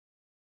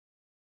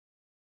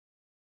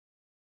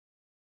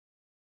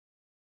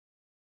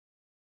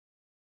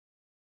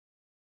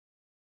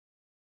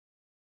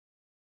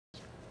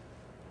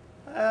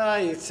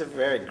It's a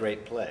very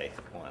great play,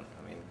 one.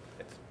 I mean,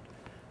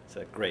 it's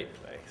a great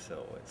play,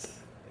 so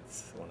it's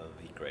one of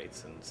the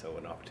greats, and so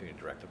an opportunity to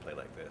direct a play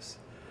like this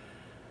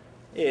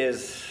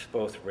is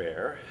both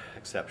rare,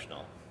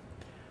 exceptional,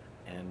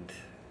 and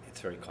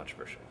it's very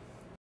controversial.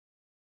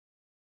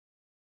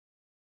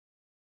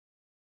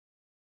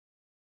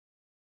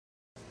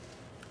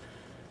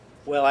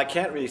 Well, I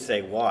can't really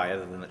say why,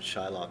 other than that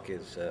Shylock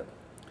is, uh,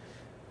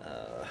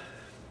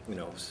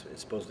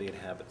 supposedly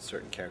inhabits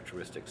certain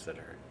characteristics uh,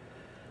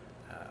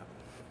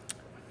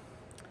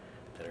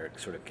 that are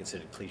sort of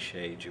considered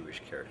cliche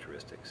Jewish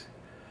characteristics.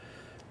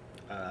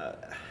 Uh,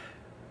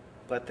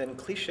 but then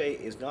cliche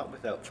is not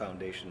without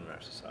foundation in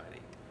our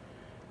society.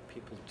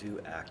 People do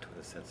act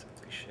with a sense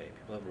of cliche.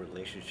 People have a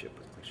relationship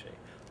with cliche.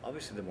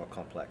 Obviously, they're more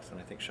complex, and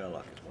I think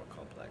Shylock is more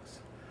complex.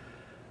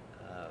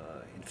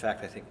 In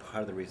fact, I think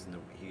part of the reason that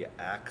he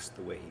acts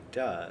the way he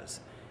does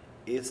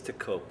is to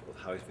cope with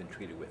how he's been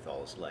treated with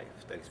all his life,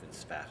 that he's been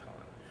spat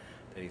on,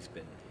 that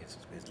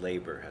his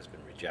labor has been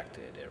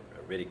rejected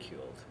or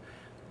ridiculed,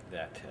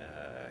 that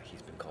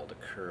he's been called a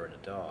cur and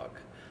a dog.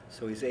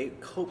 So he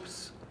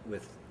copes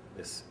with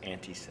this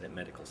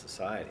anti-Semitic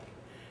society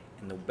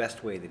in the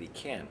best way that he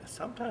can.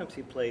 Sometimes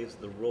he plays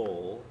the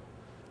role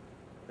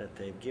that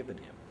they've given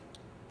him.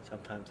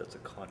 Sometimes that's a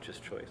conscious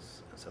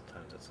choice, and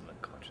sometimes that's an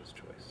unconscious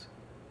choice.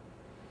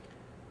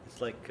 It's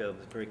like a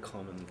very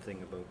common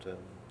thing about,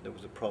 there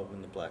was a problem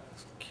in the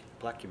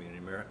black community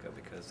in America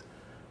because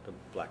the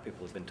black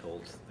people have been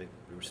told they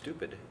were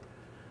stupid.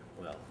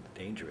 Well, the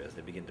danger is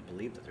they begin to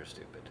believe that they're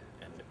stupid,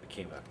 and it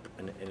became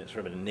it's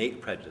sort of an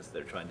innate prejudice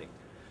they're trying to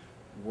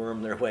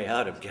worm their way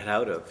out of, get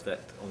out of,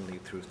 that only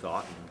through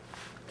thought and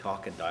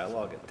talk and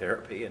dialogue and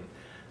therapy, and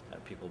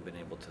people have been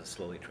able to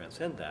slowly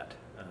transcend that.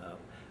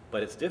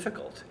 But it's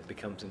difficult. It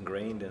becomes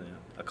ingrained in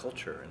a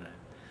culture, in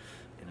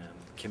a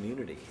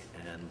community,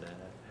 and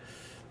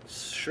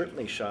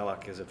certainly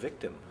Shylock is a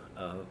victim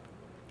of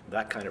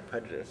that kind of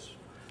prejudice,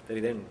 that he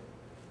then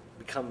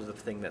becomes the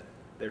thing that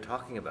they're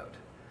talking about.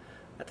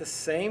 At the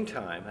same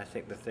time, I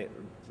think the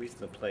reason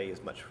the play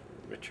is much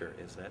richer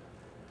is that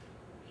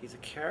he's a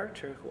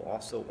character who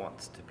also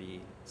wants to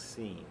be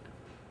seen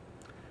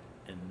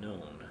and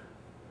known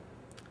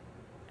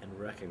and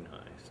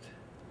recognized.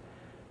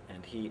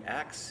 And he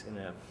acts in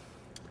an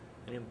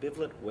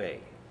ambivalent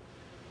way.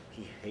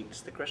 He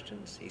hates the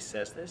Christians, he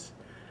says this,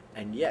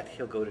 and yet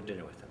he'll go to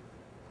dinner with them.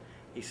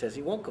 He says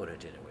he won't go to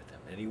dinner with them,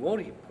 and he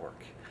won't eat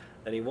pork,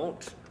 that he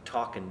won't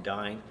talk and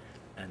dine,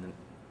 and then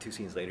 2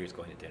 scenes later he's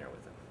going to dinner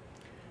with them.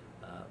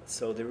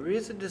 So there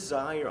is a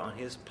desire on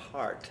his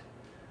part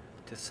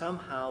to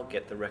somehow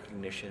get the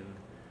recognition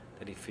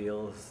that he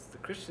feels the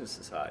Christian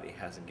society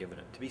hasn't given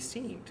him, to be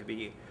seen, to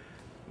be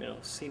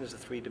seen as a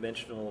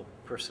three-dimensional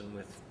person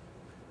with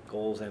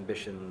goals,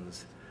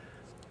 ambitions.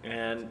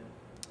 And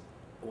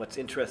what's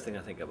interesting,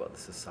 I think, about the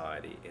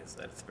society is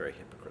that it's a very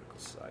hypocritical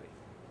society.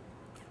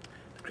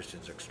 The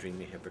Christians are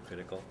extremely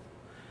hypocritical.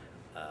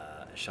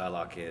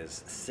 Shylock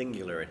is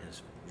singular in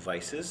his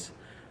vices.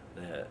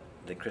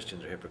 The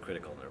Christians are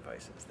hypocritical in their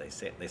vices.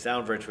 They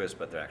sound virtuous,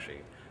 but they're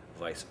actually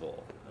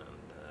viceful.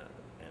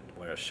 And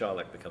whereas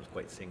Shylock becomes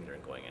quite singular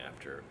in going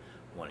after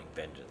wanting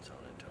vengeance on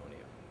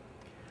Antonio.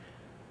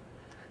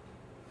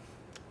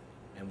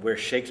 And where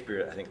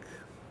Shakespeare, I think,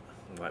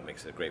 what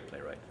makes it a great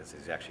playwright is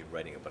he's actually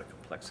writing about a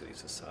complexity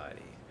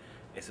society.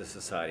 It's a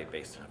society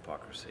based on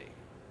hypocrisy.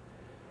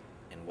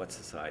 And what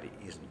society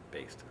isn't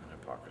based on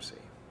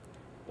hypocrisy?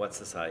 What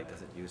society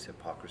doesn't use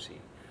hypocrisy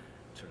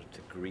sort of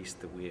to grease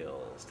the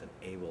wheels, to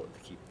enable it to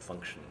keep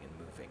functioning and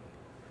moving?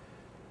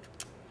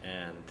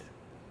 And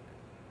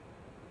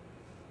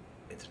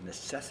it's a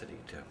necessity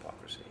to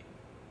hypocrisy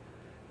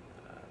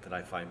that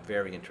I find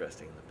very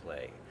interesting in the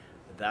play.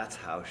 That's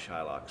how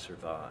Shylock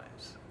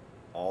survives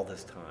all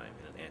this time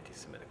in an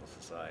anti-Semitic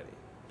society.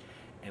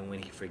 And when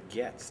he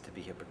forgets to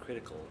be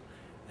hypocritical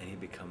and he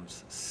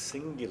becomes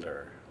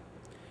singular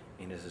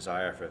in his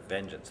desire for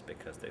vengeance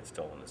because they've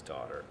stolen his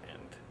daughter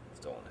and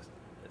stolen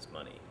his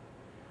money,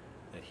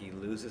 that he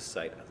loses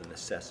sight of the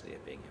necessity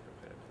of being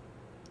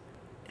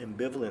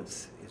hypocritical.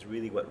 Ambivalence is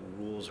really what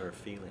rules our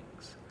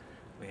feelings.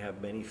 We have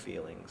many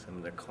feelings,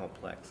 and they're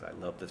complex. I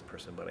love this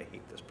person, but I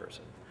hate this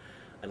person.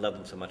 I love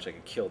them so much I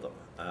could kill them.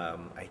 I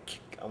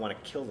want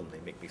to kill them. They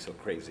make me so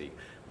crazy.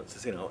 It's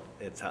just,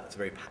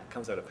 it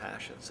comes out of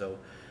passion. So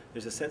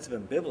there's a sense of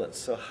ambivalence.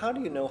 So how do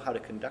you know how to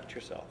conduct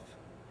yourself?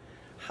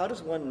 How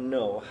does one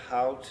know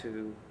how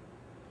to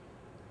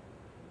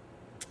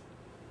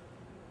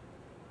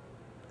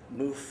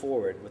move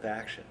forward with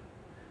action?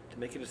 To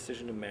make a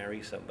decision to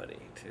marry somebody,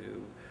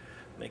 to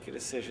make a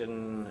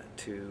decision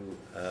to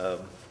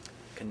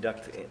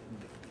conduct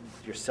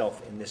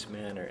yourself in this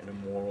manner, in a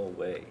moral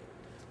way.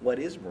 What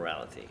is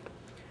morality?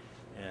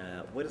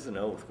 What is an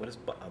oath? What is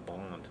a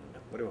bond?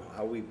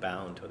 How are we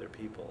bound to other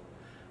people?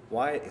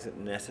 Why is it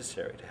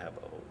necessary to have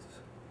oaths?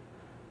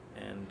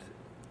 And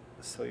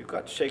so you've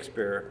got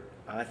Shakespeare,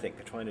 I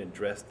think, trying to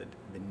address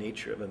the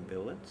nature of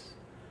ambivalence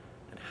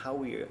and how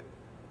we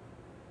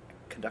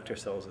conduct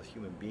ourselves as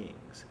human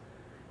beings,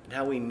 and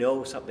how we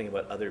know something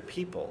about other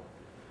people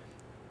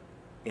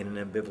in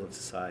an ambivalent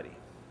society,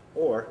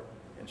 or,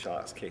 in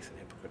Shylock's case, an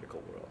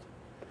hypocritical world.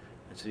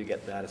 And so you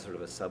get that as sort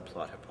of a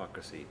subplot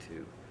hypocrisy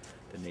to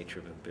the nature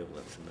of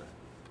ambivalence and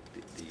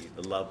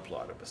the love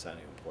plot of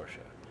Bassanio and Portia.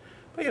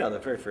 But the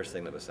very first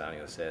thing that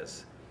Bassanio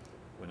says,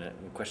 when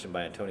questioned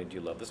by Antonio, do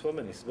you love this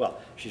woman? He says, well,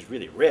 she's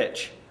really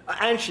rich,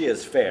 and she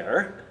is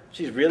fair.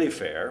 She's really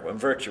fair and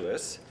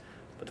virtuous.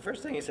 But the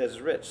first thing he says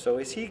is rich. So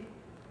is he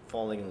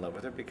falling in love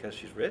with her because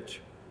she's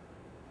rich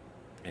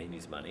and he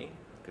needs money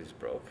because he's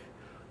broke?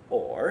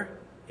 Or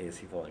is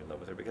he falling in love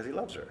with her because he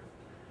loves her?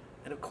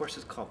 And of course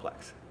it's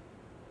complex.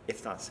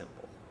 It's not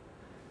simple.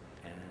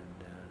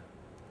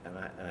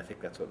 And I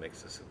think that's what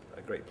makes this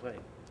a great play,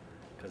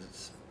 because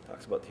it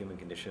talks about the human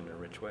condition in a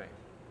rich way.